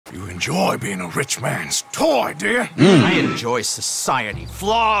You enjoy being a rich man's toy, do you? I enjoy society,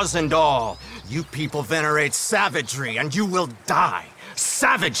 flaws and all. You people venerate savagery, and you will die.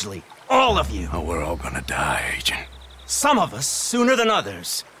 Savagely. All of you. Oh, we're all gonna die, Agent. Some of us sooner than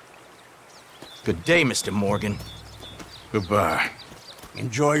others. Good day, Mr. Morgan. Goodbye.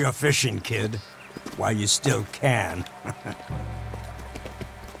 Enjoy your fishing, kid. While you still can.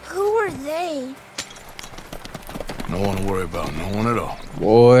 Who are they? No one to worry about, no one at all.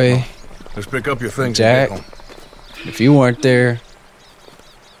 Boy, Let's pick up your things Jack, and get home. if you weren't there,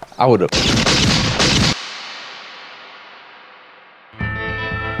 I would have.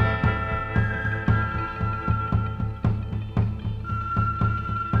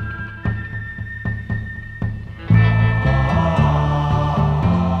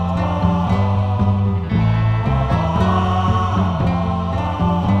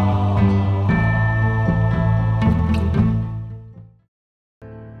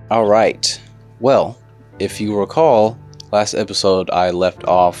 All right. Well, if you recall, last episode I left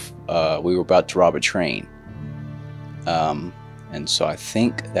off, we were about to rob a train. And so I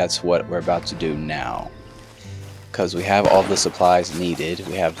think that's what we're about to do now. Because we have all the supplies needed.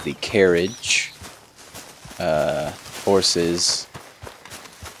 We have the carriage, horses,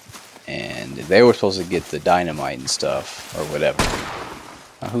 and they were supposed to get the dynamite and stuff, or whatever.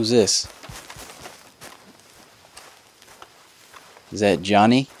 Who's this? Is that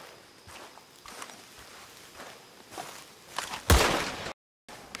Johnny?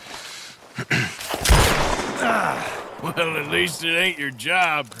 Well, at least it ain't your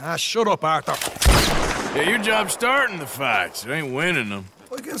job. Ah, shut up, Arthur. Yeah, your job's starting the fights. It ain't winning them.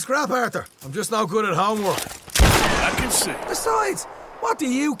 I can scrap, Arthur. I'm just no good at homework. I can see. Besides, what do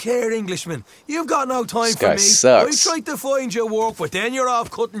you care, Englishman? You've got no time This for guy me. sucks. I tried to find you work, but then you're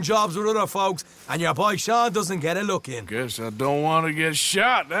off cutting jobs with other folks, and your boy Sean doesn't get a look in. Guess I don't want to get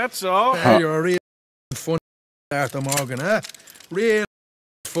shot, that's all. You're a real funny Arthur Morgan, eh? Real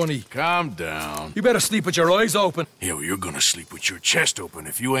funny. Calm down. You better sleep with your eyes open. Yeah, well, you're gonna sleep with your chest open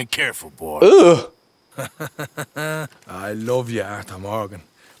if you ain't careful, boy. Ugh. I love you, Arthur Morgan.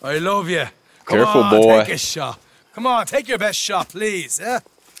 I love you. Come Careful, on, boy. take a shot. Come on, take your best shot, please, eh?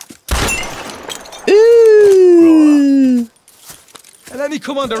 Ooh. And let me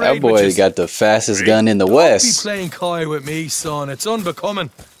come on the That raid with boy you. got the fastest gun in the Don't West. be playing coy with me, son. It's unbecoming.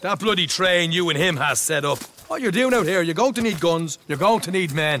 That bloody train you and him has set up. What you're doing out here, you're going to need guns, you're going to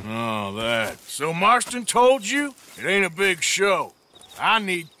need men. Oh, that. So Marston told you? It ain't a big show. I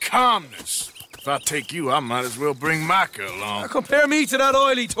need calmness. If I take you, I might as well bring Micah along. Now compare me to that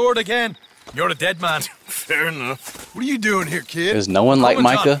oily turd again. You're a dead man. Fair enough. What are you doing here, kid? There's no one like Come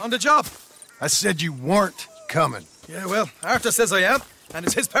on, John, Micah. on the job. I said you weren't coming. Yeah, well, Arthur says I am, and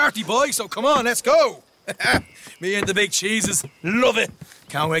it's his party, boy, so come on, let's go. Me and the big cheeses. Love it.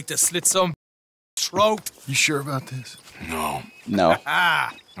 Can't wait to slit some throat. You sure about this? No. No.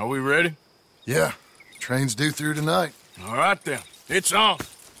 Ah. Are we ready? Yeah. Train's due through tonight. All right, then. It's on.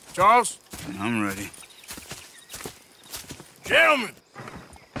 Charles? I'm ready. Gentlemen,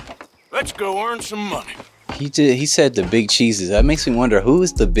 let's go earn some money. He said the big cheeses. That makes me wonder who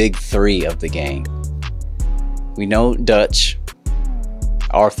is the big three of the gang. We know Dutch.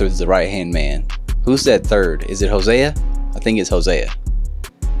 Arthur's the right-hand man. Who's that third? Is it Hosea? I think it's Hosea.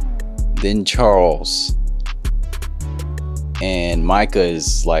 Then Charles. And Micah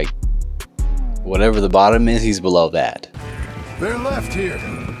is like whatever the bottom is, he's below that. They're left here.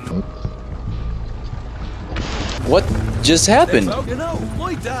 What just happened? You know,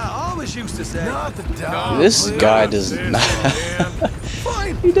 my dad always used to say, Not the dog. This guy does not.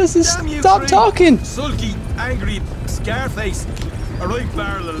 fine. He doesn't Damn you stop three. talking. Sulky, angry, scarface. A right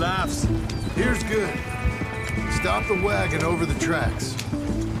barrel of laughs. Here's good. Stop the wagon over the tracks.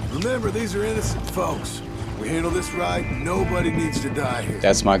 Remember, these are innocent folks. We handle this right, nobody needs to die here.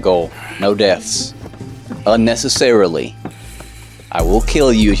 That's my goal. No deaths. Unnecessarily. I will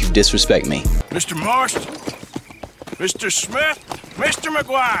kill you if you disrespect me. Mr. Marston, Mr. Smith, Mr.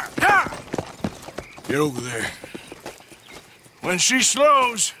 McGuire. Ha! Get over there. When she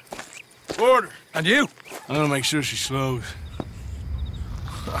slows, order. And you? I'm gonna make sure she slows.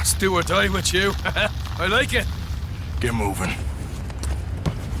 Let's do or die with you. I like it. Get moving.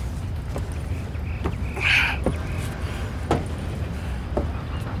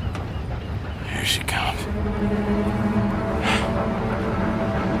 Here she comes.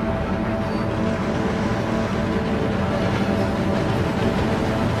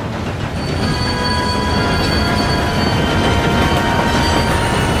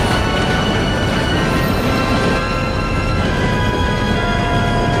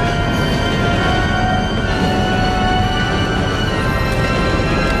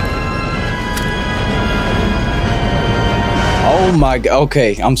 Oh my god.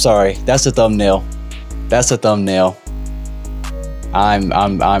 Okay, I'm sorry. That's a thumbnail. That's a thumbnail.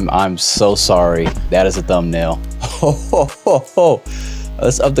 I'm so sorry. That is a thumbnail.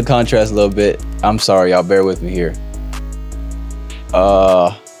 Let's up the contrast a little bit. I'm sorry, y'all. Bear with me here.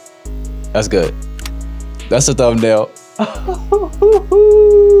 That's good. That's a thumbnail.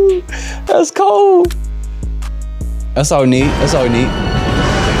 That's cold. That's all we need. That's all we need.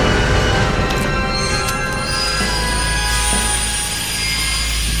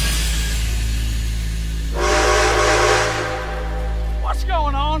 What's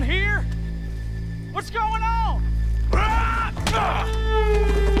going on here? What's going on?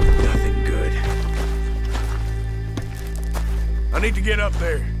 Nothing good. I need to get up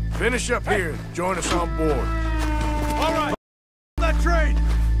there. Finish up here. Join us on board. All right. That train.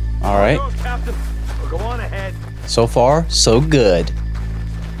 All right. Captain. Go on ahead. So far, so good.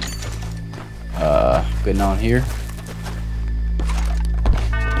 Getting on here.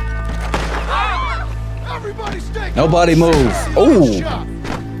 Everybody stay. Nobody move. Oh.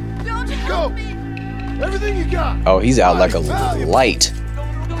 Go. Everything you got. Oh, he's out like a light.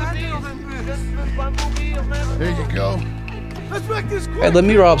 There you go. Let's make this quick. Hey, let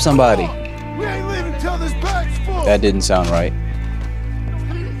me rob somebody. We ain't leaving till this bag's full. That didn't sound right.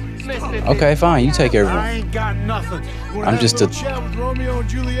 Okay, fine. You take everyone. I ain't got nothing. I'm just a. Chat with Romeo and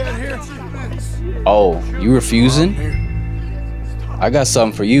Juliet here. Oh, you refusing? I got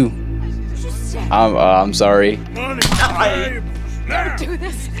something for you. I'm sorry. Money. Do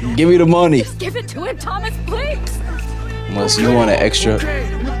this. Give me the money. Just give it to him, Thomas, please. Unless you want an extra.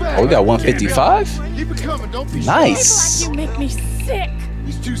 Oh, we got 155. Keep it coming. Don't be Nice. You make me sick.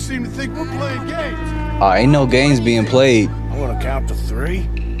 These two seem to think we're playing games. Ain't no games being played. I'm gonna count to 3.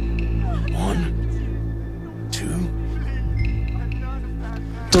 1, 2.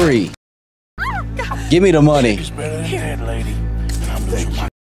 3. Give me the money. It's better than that, lady. I'm losing my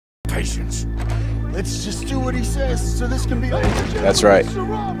patience. Let's just do what he says so this can be over. That's right. It's a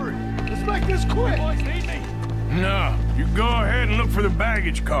robbery. Let's make this quick. No, you go ahead and look for the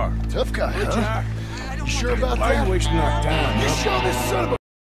baggage car. Tough guy, huh? You sure about Why are that? you wasting our time? You show this son of a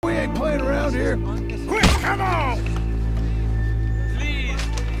we ain't playing around here. Quick, come on!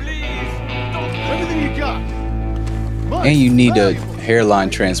 Everything you got. And you need a hairline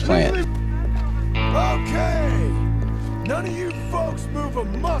transplant. Okay. None of you folks move a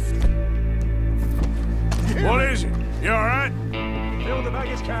muscle. What is it? You alright? Fill the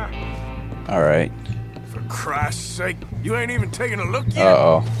baggage car. All right. For Christ's sake, you ain't even taking a look yet.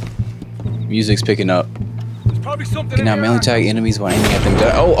 Uh-oh. Music's picking up. There's probably something Can in now here. melee tag enemies while aiming at them.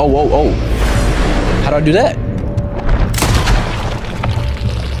 Oh. How do I do that?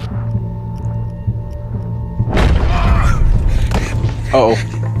 Uh-oh.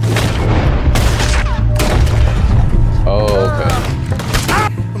 Oh, okay.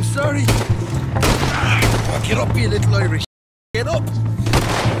 I'm sorry. Get up, you little Irish. Get up.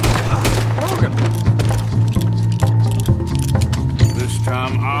 This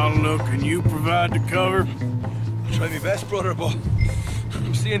time I'll look and you provide the cover. I'll try my best, brother, but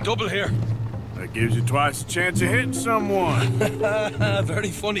I'm seeing double here. That gives you twice the chance of hitting someone.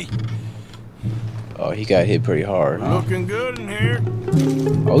 Very funny. Oh, he got hit pretty hard, huh? Looking good in here.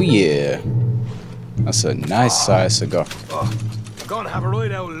 Oh, yeah. That's a nice size cigar. I'm gonna have a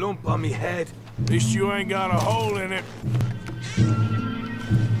right out lump on me head. At least you ain't got a hole in it.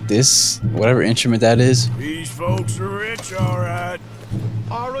 This, whatever instrument that is, These folks are rich, all right.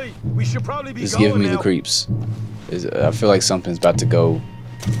 All right, we should probably be is going giving me now. the creeps. I feel like something's about to go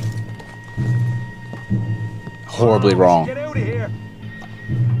horribly wrong. Get out of here.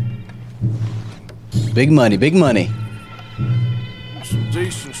 Big money, big money. Some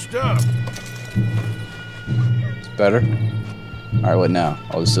decent stuff. It's better. All right, what now?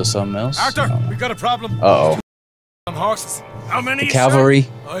 Oh, there's still something else? Arthur, Oh. we got a problem. Uh-oh. On horses. How many? The cavalry.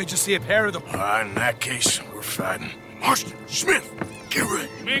 I just see a pair of them. In that case, we're fighting. Marston, Smith, get ready.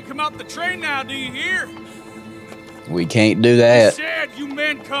 Men, come out the train now, do you hear? We can't do that. Said you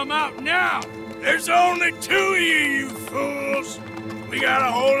men come out now. There's only 2 of you fools. We got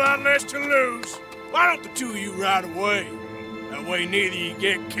a whole lot less to lose. Why don't the 2 of you ride away? That way neither you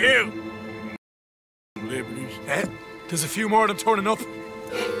get killed. Liberties. There's a few more of them turning up.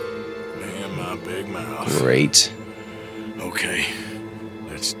 Damn my big mouth. Great. Okay,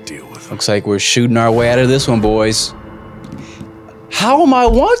 let's deal with them. Looks like we're shooting our way out of this one, boys. How am I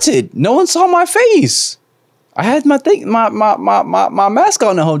wanted? No one saw my face. I had my mask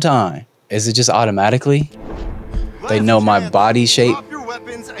on the whole time. Is it just automatically? They know my body shape. Drop your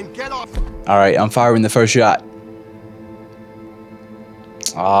weapons and get off. All right, I'm firing the first shot.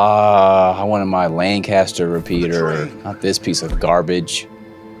 Ah, I wanted my Lancaster repeater, not this piece of garbage.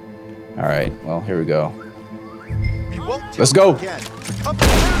 Alright, well, here we go. Let's go! Come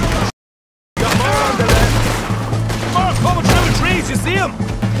coming through the trees, you see him?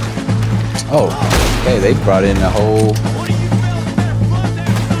 Oh, okay, they brought in a whole...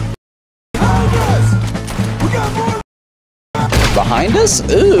 Behind us?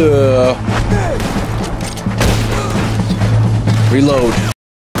 Ugh. Reload.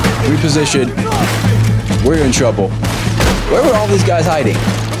 Reposition. We're in trouble. Where were all these guys hiding?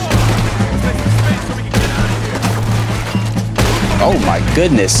 Oh my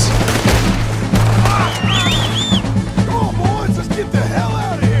goodness. Come on, boys, let's get the hell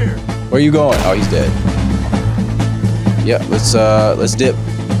out of here. Where are you going? Oh, he's dead. Yeah, let's dip.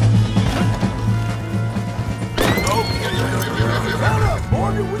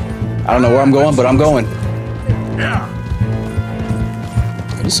 I don't know where I'm going, but I'm going. Yeah.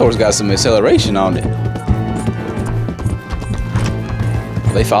 This sword's got some acceleration on it.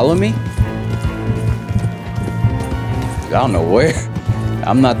 Are they following me? I don't know where.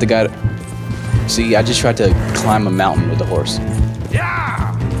 I'm not the guy to... See, I just tried to climb a mountain with the horse.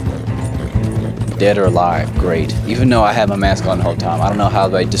 Yeah. Dead or alive, great. Even though I had my mask on the whole time, I don't know how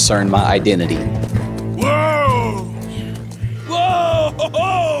they discern my identity. Whoa!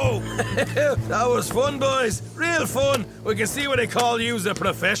 Whoa! That was fun, boys. Real fun. We can see what they call you the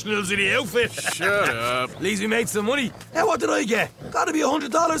professionals in the outfit. Shut up. At least we made some money. Now, what did I get? Gotta be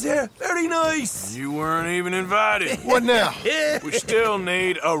 $100 here. Very nice. You weren't even invited. What now? We still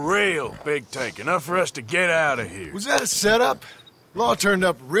need a real big tank, enough for us to get out of here. Was that a setup? Law turned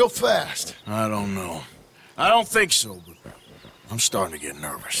up real fast. I don't know. I don't think so, but I'm starting to get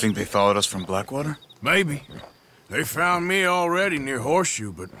nervous. Think they followed us from Blackwater? Maybe. They found me already near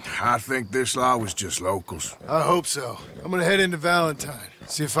Horseshoe, but I think this lot was just locals. I hope so. I'm gonna head into Valentine,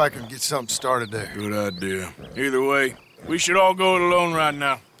 see if I can get something started there. Good idea. Either way, we should all go it alone right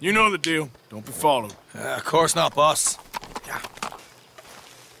now. You know the deal. Don't be followed. Of course not, boss.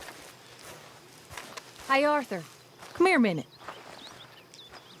 Hi, Arthur. Come here a minute.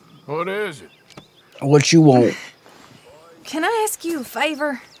 What is it? What you want? Can I ask you a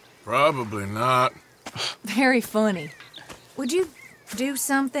favor? Probably not. Very funny. Would you do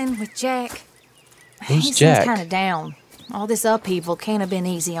something with Jack? Who's he Jack? seems kind of down. All this upheaval can't have been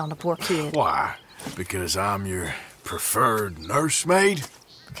easy on the poor kid. Why? Because I'm your preferred nursemaid?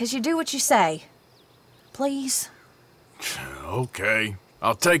 Because you do what you say. Please? Okay.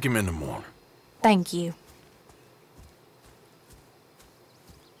 I'll take him in the morning. Thank you.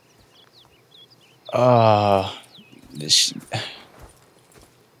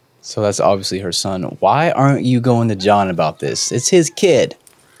 So that's obviously her son. Why aren't you going to John about this? It's his kid.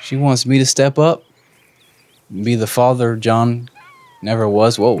 She wants me to step up, be the father John never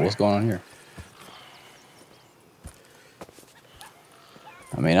was. Whoa, what's going on here?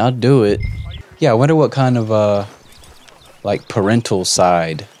 I mean, I'll do it. Yeah, I wonder what kind of, like, parental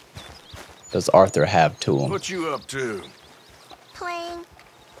side does Arthur have to him? What you up to? Playing,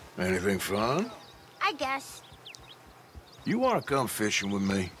 Anything fun? I guess. You want to come fishing with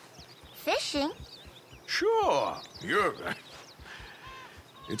me? Fishing? Sure. You're...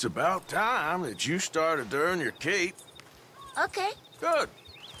 It's about time that you started to earn your keep. Okay, Good.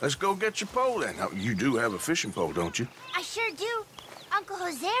 Let's go get your pole then. Now, you do have a fishing pole, don't you? I sure do. Uncle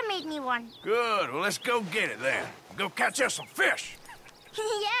Jose made me one. Good. Well, let's go get it then. Go catch us some fish.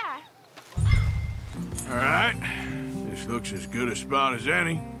 Yeah. All right. This looks as good a spot as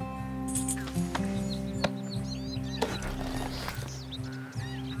any.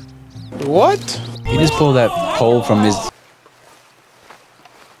 What? He just pulled that pole from his...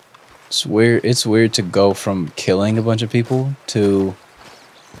 It's weird to go from killing a bunch of people to,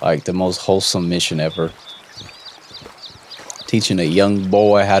 like, the most wholesome mission ever. Teaching a young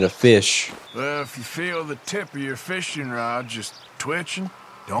boy how to fish. Well, if you feel the tip of your fishing rod just twitching,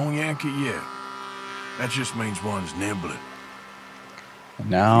 don't yank it yet. That just means one's nibbling.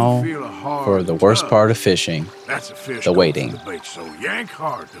 Now, Feel a hard for the worst tug. part of fishing. That's a fish The going waiting. for the bait, so yank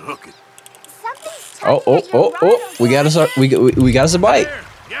hard to hook it. Something's Oh, tugging oh, at your oh, rod, oh! We got us. We got us a bite. There,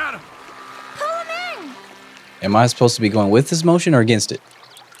 got him. Pull him in. Am I supposed to be going with this motion or against it?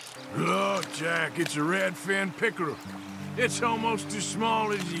 Look, Jack, it's a red-fin pickerel. It's almost as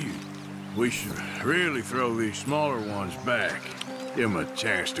small as you. We should really throw these smaller ones back. Give them a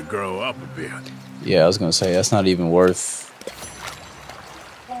chance to grow up a bit. Yeah, I was gonna say that's not even worth.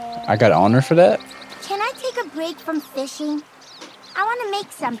 I got honor for that. Can I take a break from fishing? I want to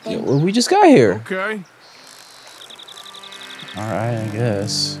make something. Yeah, well, we just got here. Okay. All right, I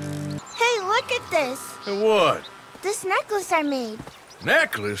guess. Hey, look at this. And what? This necklace I made.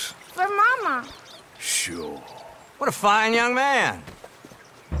 Necklace? For Mama. Sure. What a fine young man.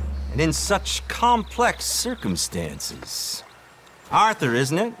 And in such complex circumstances. Arthur,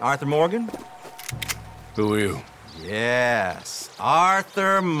 isn't it? Arthur Morgan? Who are you? Yes,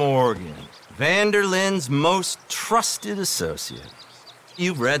 Arthur Morgan. Vanderlyn's most trusted associate.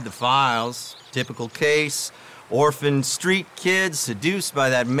 You've read the files. Typical case. Orphaned street kid seduced by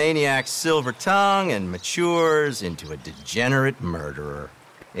that maniac's silver tongue and matures into a degenerate murderer.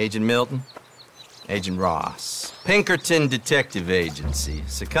 Agent Milton? Agent Ross. Pinkerton Detective Agency,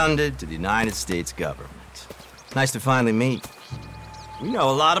 seconded to the United States government. Nice to finally meet. We know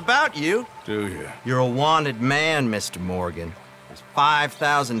a lot about you. Do you? You're a wanted man, Mr. Morgan. There's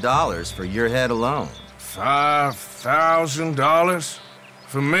 $5,000 for your head alone. $5,000?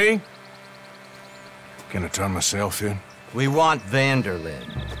 For me? Can I turn myself in? We want Vanderlyn.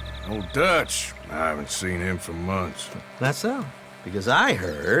 Oh, Dutch. I haven't seen him for months. That's so. Because I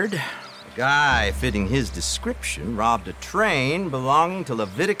heard a guy fitting his description robbed a train belonging to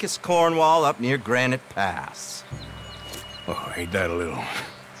Leviticus Cornwall up near Granite Pass. Oh, ain't that a little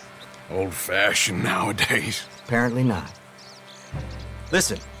old-fashioned nowadays? Apparently not.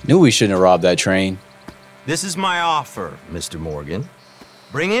 Listen, Knew we shouldn't have robbed that train. this is my offer, Mr. Morgan.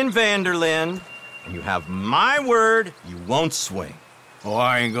 Bring in Vanderlyn, and you have my word you won't swing. Oh,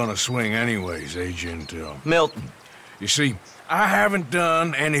 I ain't gonna swing anyways, Agent, Milton. You see, I haven't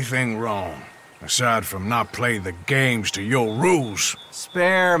done anything wrong, aside from not playing the games to your rules.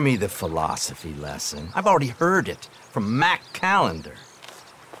 Spare me the philosophy lesson. I've already heard it from Mac Callender.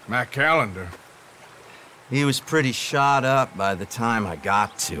 Matt Callender? He was pretty shot up by the time I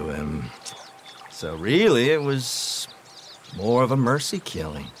got to him. So really, it was more of a mercy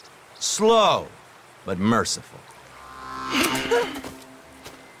killing. Slow, but merciful.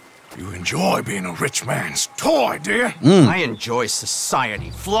 You enjoy being a rich man's toy, do you? I enjoy society,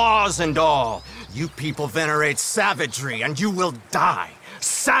 flaws and all. You people venerate savagery, and you will die.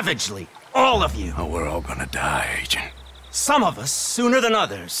 Savagely, all of you. Oh, we're all gonna die, Agent. Some of us sooner than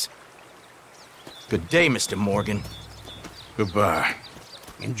others. Good day, Mr. Morgan. Goodbye.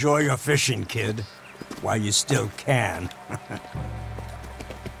 Enjoy your fishing, kid, while you still can.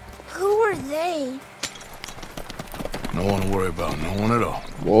 Who are they? No one to worry about, no one at all.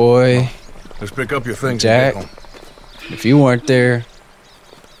 Boy, Let's pick up your things Jack. and get home. if you weren't there,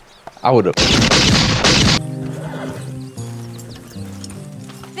 I would have.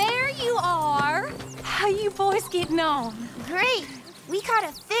 There you are. How you boys getting on? Great. We caught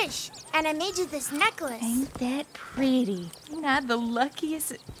a fish, and I made you this necklace. Ain't that pretty? Ain't I the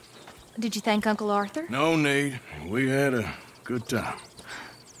luckiest? Did you thank Uncle Arthur? No need. We had a good time.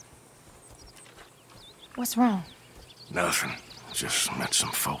 What's wrong? Nothing. Just met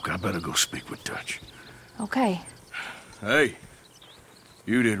some folk. I better go speak with Dutch. Okay. Hey,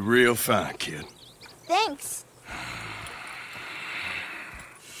 you did real fine, kid. Thanks.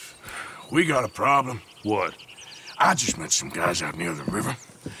 We got a problem. What? I just met some guys out near the river.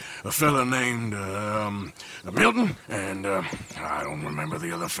 A fella named, Milton, and, I don't remember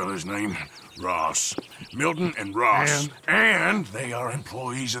the other fella's name. Ross. Milton and Ross. And they are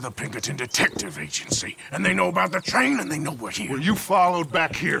employees of the Pinkerton Detective Agency. And they know about the train, and they know we're here. Were you followed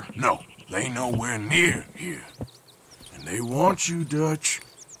back here? No, they know we're near here. And they want you, Dutch.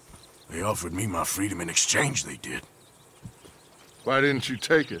 They offered me my freedom in exchange, they did. Why didn't you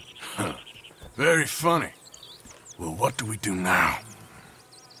take it? Very funny. Well, what do we do now?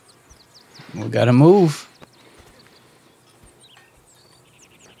 We gotta move.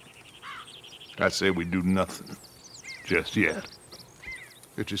 I say we do nothing. Just yet.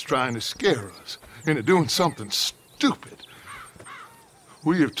 They're just trying to scare us into doing something stupid.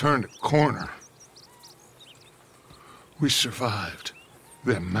 We have turned a corner. We survived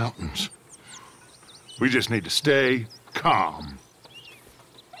them mountains. We just need to stay calm.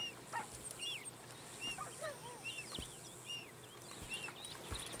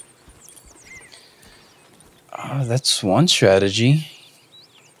 That's one strategy.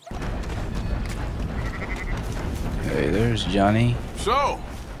 Hey, there's Johnny. So,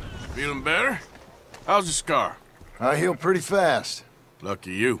 feeling better? How's the scar? I heal pretty fast.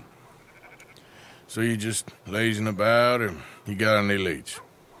 Lucky you. So you just lazing about, or you got any leads?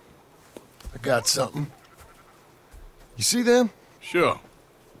 I got something. You see them? Sure.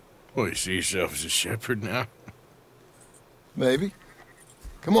 Well, you see yourself as a shepherd now? Maybe.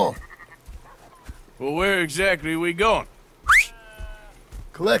 Come on. Well, where exactly are we going?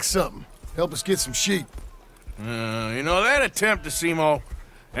 Collect something. Help us get some sheep. You know, that attempt to seem all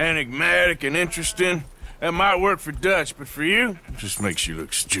enigmatic and interesting, that might work for Dutch, but for you, it just makes you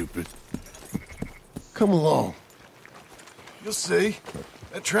look stupid. Come along. You'll see.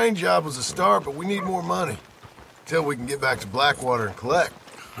 That train job was a start, but we need more money. Till we can get back to Blackwater and collect.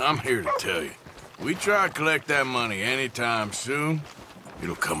 I'm here to tell you. We try to collect that money anytime soon,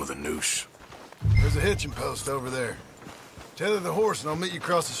 it'll come with a noose. There's a hitching post over there. Tether the horse and I'll meet you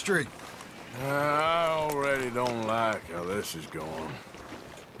across the street. I already don't like how this is going.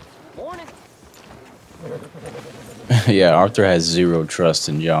 Morning. Yeah, Arthur has zero trust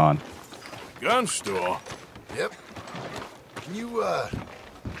in John. Gun store? Yep. Can you,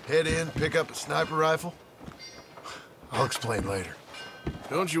 head in, pick up a sniper rifle? I'll explain later.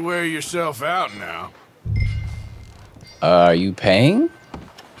 Don't you wear yourself out now. Are you paying?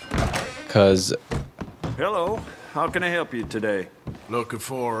 Cause... Hello. How can I help you today? Looking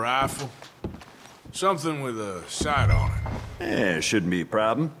for a rifle? Something with a sight on it. Yeah, shouldn't be a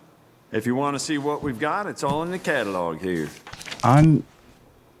problem. If you want to see what we've got, it's all in the catalog here.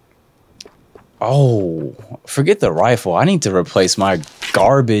 Oh, forget the rifle. I need to replace my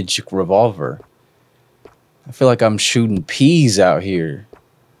garbage revolver. I feel like I'm shooting peas out here.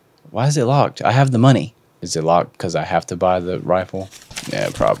 Why is it locked? I have the money. Is it locked because I have to buy the rifle? Yeah,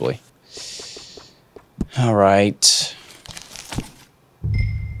 probably. All right.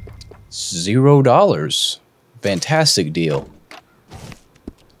 $0. Fantastic deal.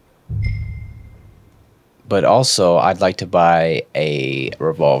 But also, I'd like to buy a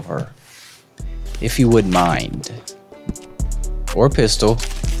revolver. If you wouldn't mind. Or a pistol.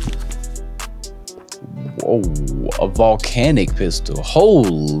 Whoa, a volcanic pistol.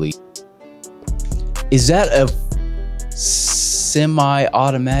 Holy. Is that a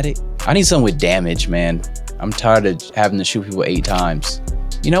semi-automatic? I need something with damage, man. I'm tired of having to shoot people 8 times.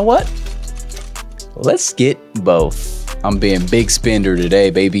 You know what? Let's get both. I'm being big spender today,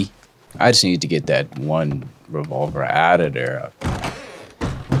 baby. I just need to get that one revolver out of there.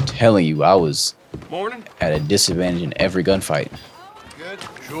 I'm telling you, I was at a disadvantage in every gunfight. Good?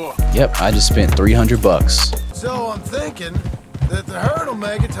 Sure. Yep, I just spent $300. So I'm thinking that the herd will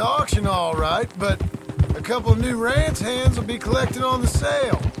make it to auction all right, but a couple of new ranch hands will be collected on the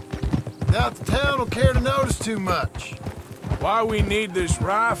sale. Doubt the town will care to notice too much. Why we need this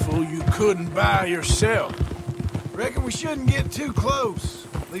rifle you couldn't buy yourself? Reckon we shouldn't get too close.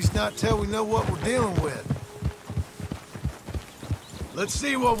 At least not till we know what we're dealing with. Let's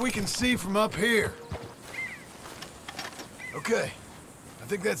see what we can see from up here. Okay, I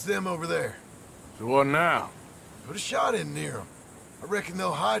think that's them over there. So what now? Put a shot in near them. I reckon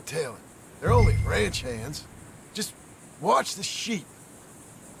they'll hightail it. They're only ranch hands. Just watch the sheep.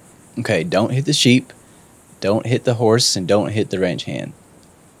 Okay, don't hit the sheep, don't hit the horse, and don't hit the ranch hand.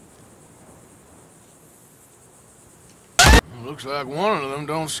 Looks like one of them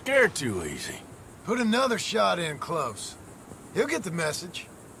don't scare too easy. Put another shot in close. He'll get the message.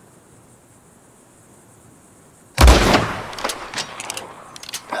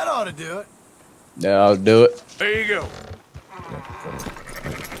 That ought to do it. Yeah, I'll do it. There you go.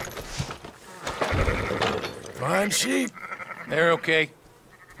 Fine sheep. They're okay.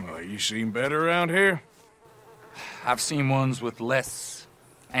 Well, you seen better around here? I've seen ones with less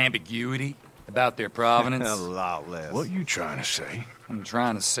ambiguity about their provenance. A lot less. What you trying to say? I'm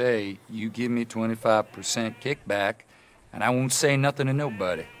trying to say, you give me 25% kickback, and I won't say nothing to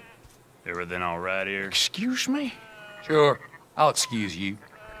nobody. Everything all right here? Excuse me? Sure, I'll excuse you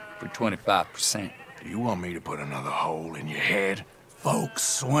for 25%. Do you want me to put another hole in your head? Folks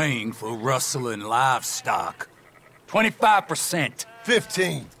swing for rustling livestock. 25%.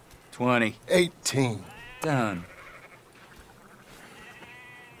 15. 20. 18. Done.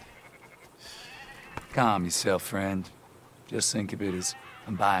 Calm yourself, friend. Just think of it as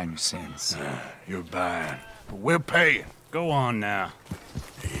I'm buying your sins. You're buying, but we're paying. Go on now.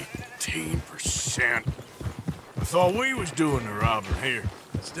 18%. I thought we was doing the robbing here.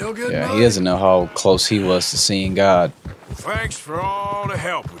 Still good Yeah, money. he doesn't know how close he was to seeing God. Thanks for all the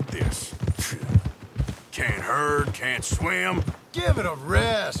help with this. Can't herd, can't swim. Give it a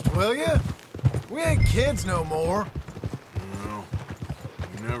rest, will you? We ain't kids no more. No,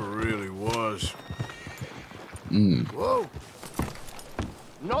 never really was. Whoa.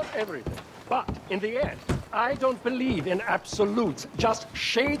 Not everything, but in the end, I don't believe in absolutes, just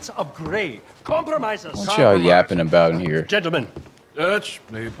shades of gray. Compromises. What y'all yapping about in here? Gentlemen. Dutch,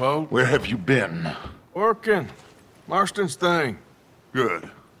 Leopold. Where have you been? Working. Marston's thing. Good.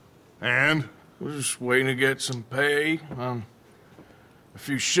 And? We're just waiting to get some pay on a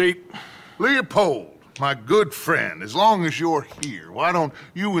few sheep. Leopold, my good friend, as long as you're here, why don't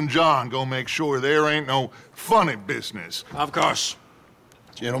you and John go make sure there ain't no funny business? Of course.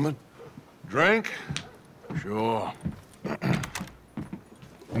 Gentlemen. Drink? Sure.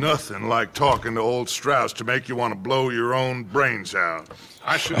 Nothing like talking to old Strauss to make you want to blow your own brains out.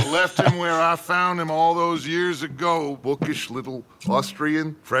 I should have left him where I found him all those years ago. Bookish little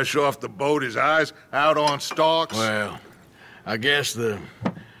Austrian, fresh off the boat, his eyes out on stalks. Well, I guess the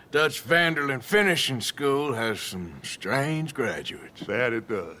Dutch Vanderlyn Finishing School has some strange graduates. That it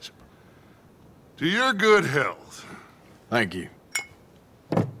does. To your good health. Thank you.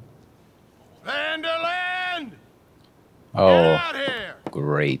 Vanderlyn! Oh, Get out here!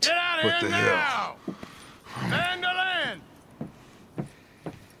 great. Get out What here the hell? now! Vanderlyn!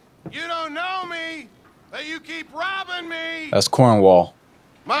 You don't know me, but you keep robbing me! That's Cornwall.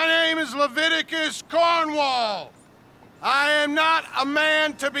 My name is Leviticus Cornwall. I am not a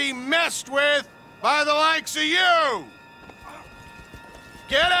man to be messed with by the likes of you!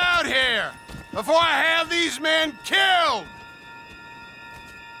 Get out here before I have these men killed!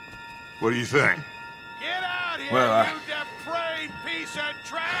 What do you think? Get out here, Well, you depraved piece of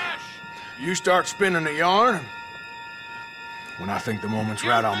trash! You start spinning the yarn. When I think the moment's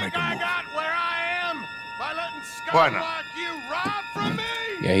right, I'll make a I move. got where I am by letting Why scum not? like you rob from me?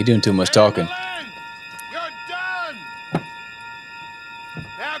 Yeah, he doing too much talking. Vanderlyn, you're done.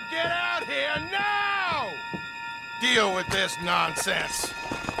 Now get out here now. Deal with this nonsense.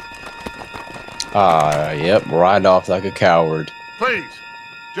 Yep, ride off like a coward. Please,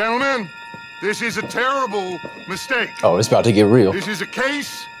 gentlemen, this is a terrible mistake. Oh, it's about to get real. This is a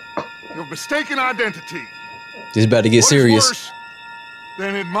case of mistaken identity. It's about to get What is serious. worse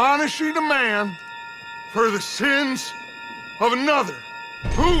than admonishing a man for the sins of another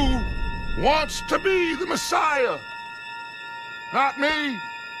who wants to be the Messiah? Not me,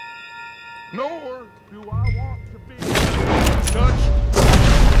 nor do I want to be Dutch.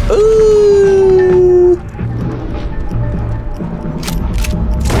 Ooh.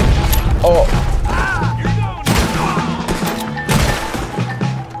 Oh.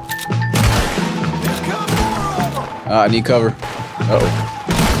 I need cover.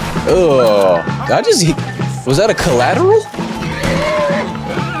 Uh-oh. Oh. Did I just... Was that a collateral?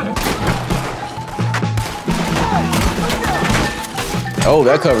 Oh,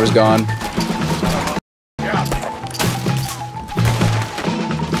 that cover's gone.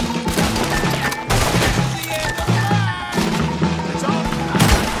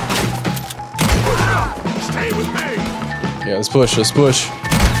 Stay with me. Yeah, let's push, let's push.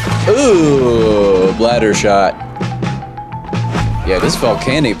 Ooh, bladder shot. Yeah, this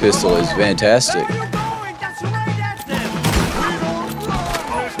volcanic pistol is fantastic.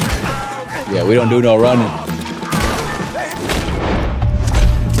 Yeah, we don't do no running.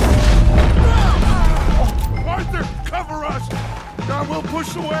 Arthur, cover us. God, we'll push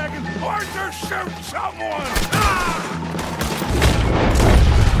the wagon. Arthur, shoot someone.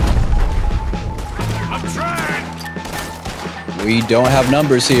 I'm trying. We don't have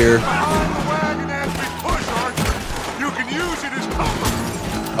numbers here. You can use it as cover.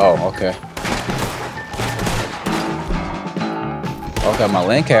 Oh, okay. I've got my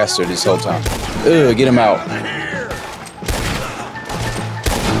Lancaster this whole time. Ugh, get him out.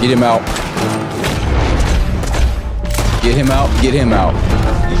 Get him out. Get him out, get him out.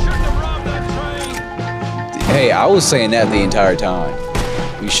 Hey, I was saying that the entire time.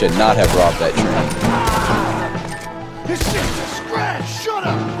 We should not have robbed that train. It's just a scratch. Shut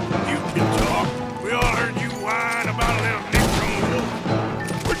up. You can talk. We all heard you whine about a little nick from the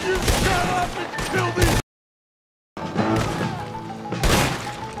wolf. Would you shut up and kill these?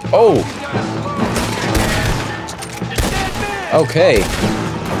 Oh! Okay.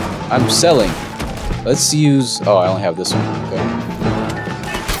 I'm selling. Let's use... Oh, I only have this one. Okay.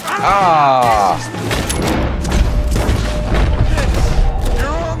 Ah! You're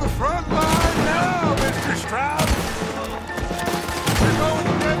on the front line now, Mr. Stroud. You're going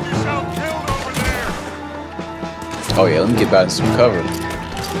to get yourself killed over there. Oh yeah, let me get back to some cover.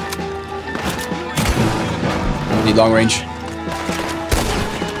 Need long range.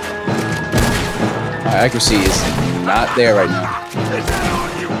 My accuracy is not there right now.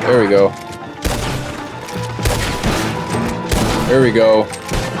 There we go. There we go.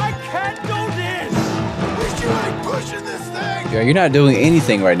 I can't do this. Wish you ain't pushing this thing. Yeah, you're not doing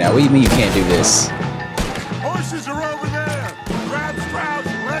anything right now. What do you mean you can't do this? Horses are over there. Grab Stroud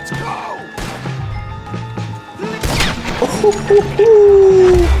and let's go.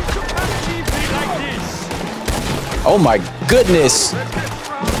 Oh my goodness!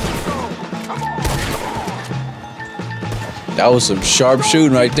 That was some sharp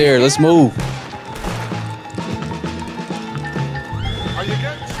shooting right there. Let's move. Are you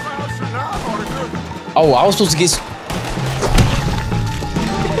getting Strauss or not? Or good? Oh, I was supposed to get...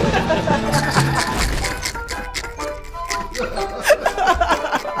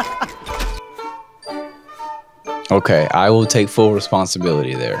 Okay, I will take full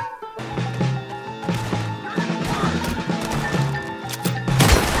responsibility there.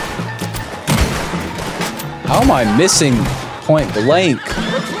 How am I missing point blank?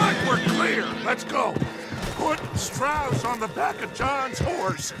 Looks like we're clear. Let's go. Put Strauss on the back of John's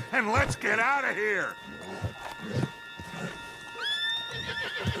horse, and let's get out of here.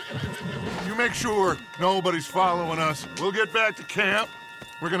 You make sure nobody's following us. We'll get back to camp.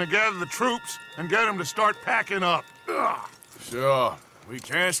 We're gonna gather the troops and get them to start packing up. Ugh. Sure. We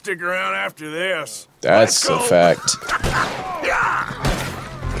can't stick around after this. That's a fact.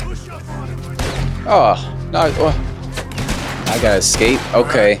 Oh, no. I gotta escape?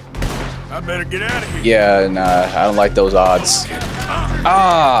 Okay. I better get out of here. Yeah, nah, I don't like those odds.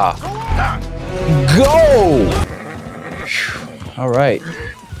 Ah! Go! Alright.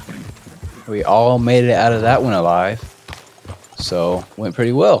 We all made it out of that one alive. So, went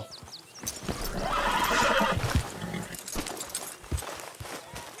pretty well.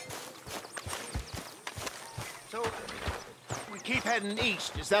 So, we keep heading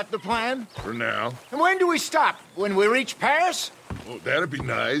east. Is that the plan? For now. And when do we stop? When we reach Paris? Well, that'd be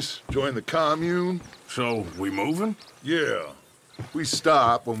nice. Join the commune. So, we moving? Yeah. We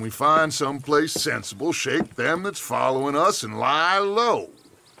stop when we find someplace sensible, shake them that's following us, and lie low.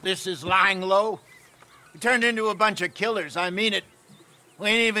 This is lying low? We turned into a bunch of killers, I mean it. We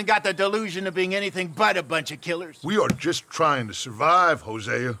ain't even got the delusion of being anything but a bunch of killers. We are just trying to survive,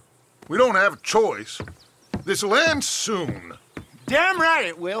 Hosea. We don't have a choice. This'll end soon. Damn right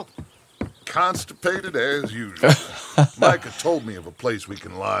it will. Constipated as usual. Micah told me of a place we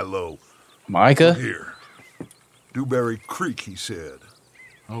can lie low. Micah? Here. Dewberry Creek, he said.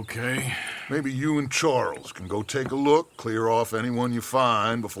 Okay. Maybe you and Charles can go take a look, clear off anyone you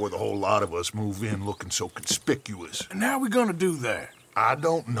find before the whole lot of us move in looking so conspicuous. And how we gonna do that? I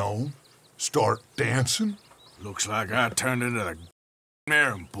don't know. Start dancing? Looks like I turned into the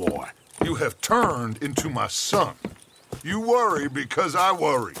errand boy. You have turned into my son. You worry because I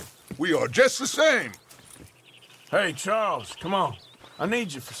worry. We are just the same. Hey, Charles, come on. I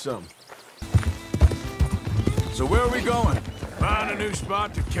need you for something. So where are we going? Find a new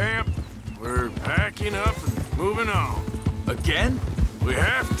spot to camp. We're packing up and moving on. Again? We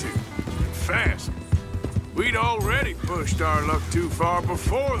have to. And fast. We'd already pushed our luck too far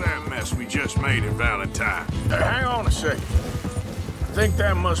before that mess we just made in Valentine. Hang on a second. I think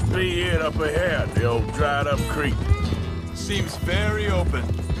that must be it up ahead, the old dried-up creek. Seems very open.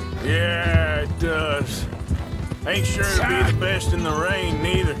 Yeah, it does. Ain't sure to be the best in the rain,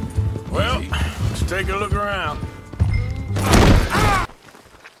 neither. Well, let's take a look around.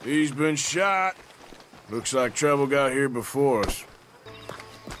 He's been shot. Looks like trouble got here before us.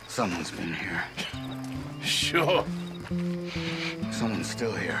 Someone's been here. Sure. Someone's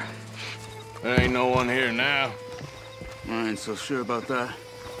still here. There ain't no one here now. I ain't so sure about that.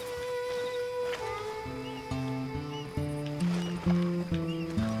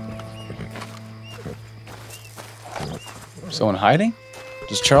 Someone hiding?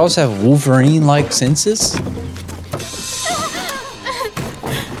 Does Charles have Wolverine-like senses?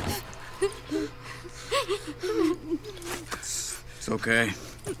 It's okay.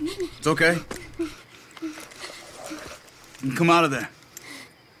 It's okay. Come out of there.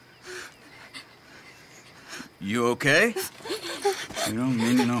 You okay? You don't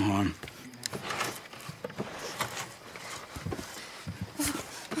mean you no harm.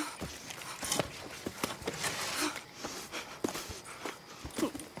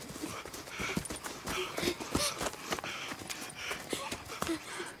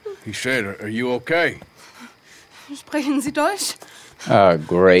 He said, are you okay? Sprechen Sie Deutsch? Ah,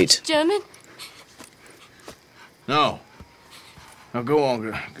 great. German? No. Now go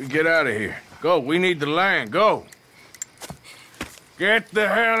on, get out of here. Go, we need the land, go. Get the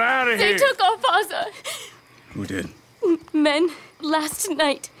hell out of They here. took our father. Who did? Men, last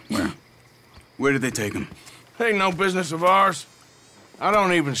night. Where? Where did they take him? Ain't no business of ours. I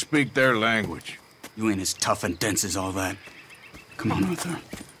don't even speak their language. You ain't as tough and dense as all that. Come on, Arthur.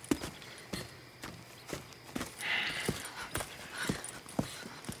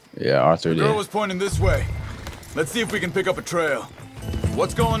 Yeah, Arthur The did. girl was pointing this way. Let's see if we can pick up a trail.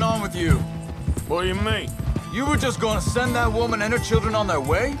 What's going on with you? What do you mean? You were just gonna send that woman and her children on their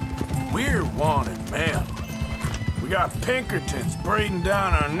way? We're wanted men. We got Pinkertons breathing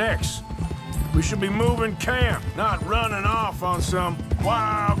down our necks. We should be moving camp, not running off on some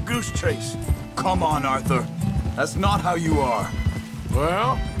wild goose chase. Come on, Arthur. That's not how you are.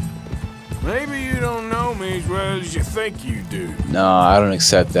 Well, maybe you don't know me as well as you think you do. No, I don't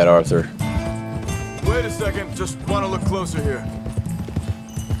accept that, Arthur. Wait a second, just want to look closer here.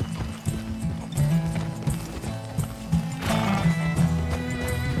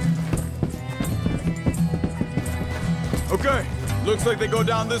 Okay, looks like they go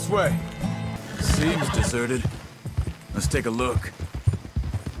down this way. Seems deserted. Let's take a look.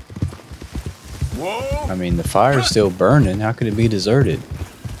 Whoa! I mean, the fire's still burning. How could it be deserted?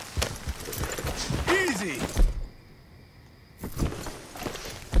 Easy!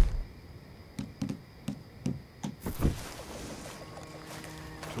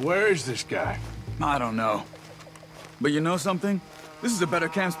 Where is this guy? I don't know. But you know something? This is a better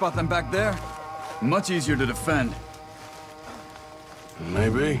camp spot than back there. Much easier to defend.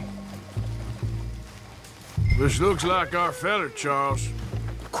 Maybe. This looks like our feller, Charles.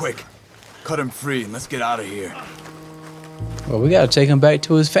 Quick, cut him free and let's get out of here. Well, we gotta take him back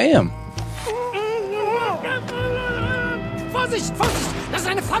to his fam. Vorsicht, Vorsicht! Das ist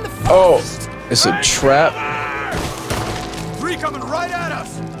eine Pfanne! Oh, it's a trap. Three coming right at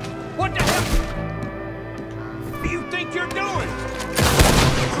us! What the hell? What do you think you're doing?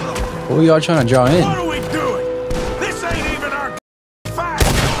 What are y'all trying to draw in? What are we doing? This ain't even our fight!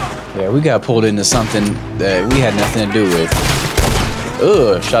 Yeah, we got pulled into something that we had nothing to do with.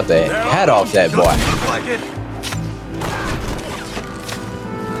 Ugh, shot the hat off that boy. Look like it.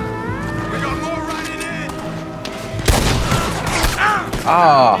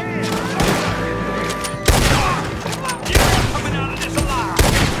 Ah.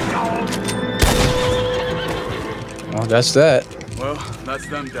 Well, that's that. Well, that's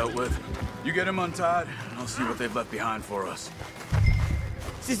them dealt with. You get them untied, and I'll see what they've left behind for us.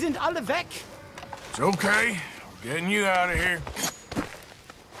 Sie sind alle weg. It's okay. We're getting you out of here.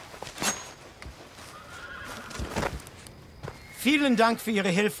 Vielen Dank für Ihre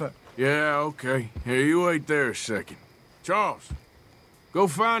Hilfe. Yeah, okay. Here, you wait there a second. Charles, go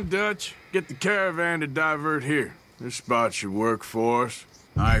find Dutch. Get the caravan to divert here. This spot should work for us.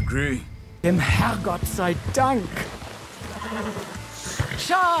 I agree. Dem Herrgott sei Dank.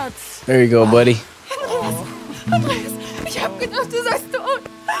 Schatz! There you go, buddy. Andreas, ich hab gedacht, du seist tot.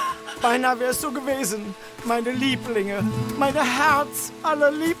 Beinahe wär's so gewesen. Meine Lieblinge, meine Herz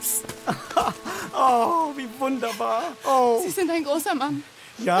allerliebsten. Oh, wie wunderbar. Oh. Sie sind ein großer Mann.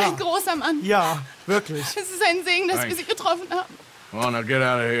 Ja. Ein großer Mann. Ja, wirklich. Es ist ein Segen, dass wir Sie getroffen haben. Come on, now get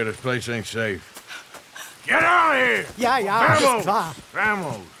out of here. This place ain't safe. Get out of here! Ja, ja, ist klar.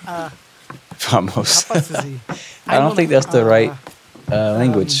 Vamos. I don't think that's the right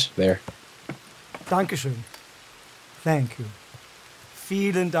language there. Dankeschön. Thank you.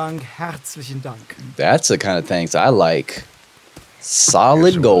 Vielen Dank, herzlichen Dank. That's the kind of things I like.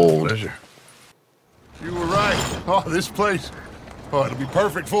 Solid gold. Pleasure. You were right. Oh, this place. Oh, it'll be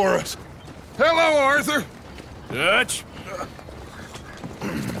perfect for us. Hello, Arthur. Dutch.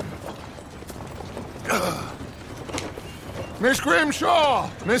 Miss Grimshaw,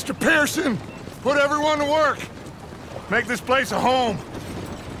 Mr. Pearson, put everyone to work. Make this place a home.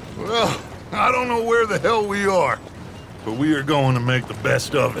 Well, I don't know where the hell we are, but we are going to make the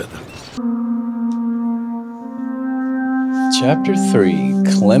best of it. Chapter 3,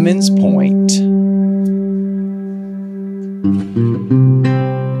 Clemens Point.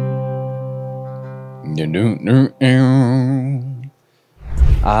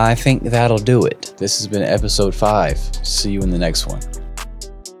 I think that'll do it. This has been episode 5. See you in the next one.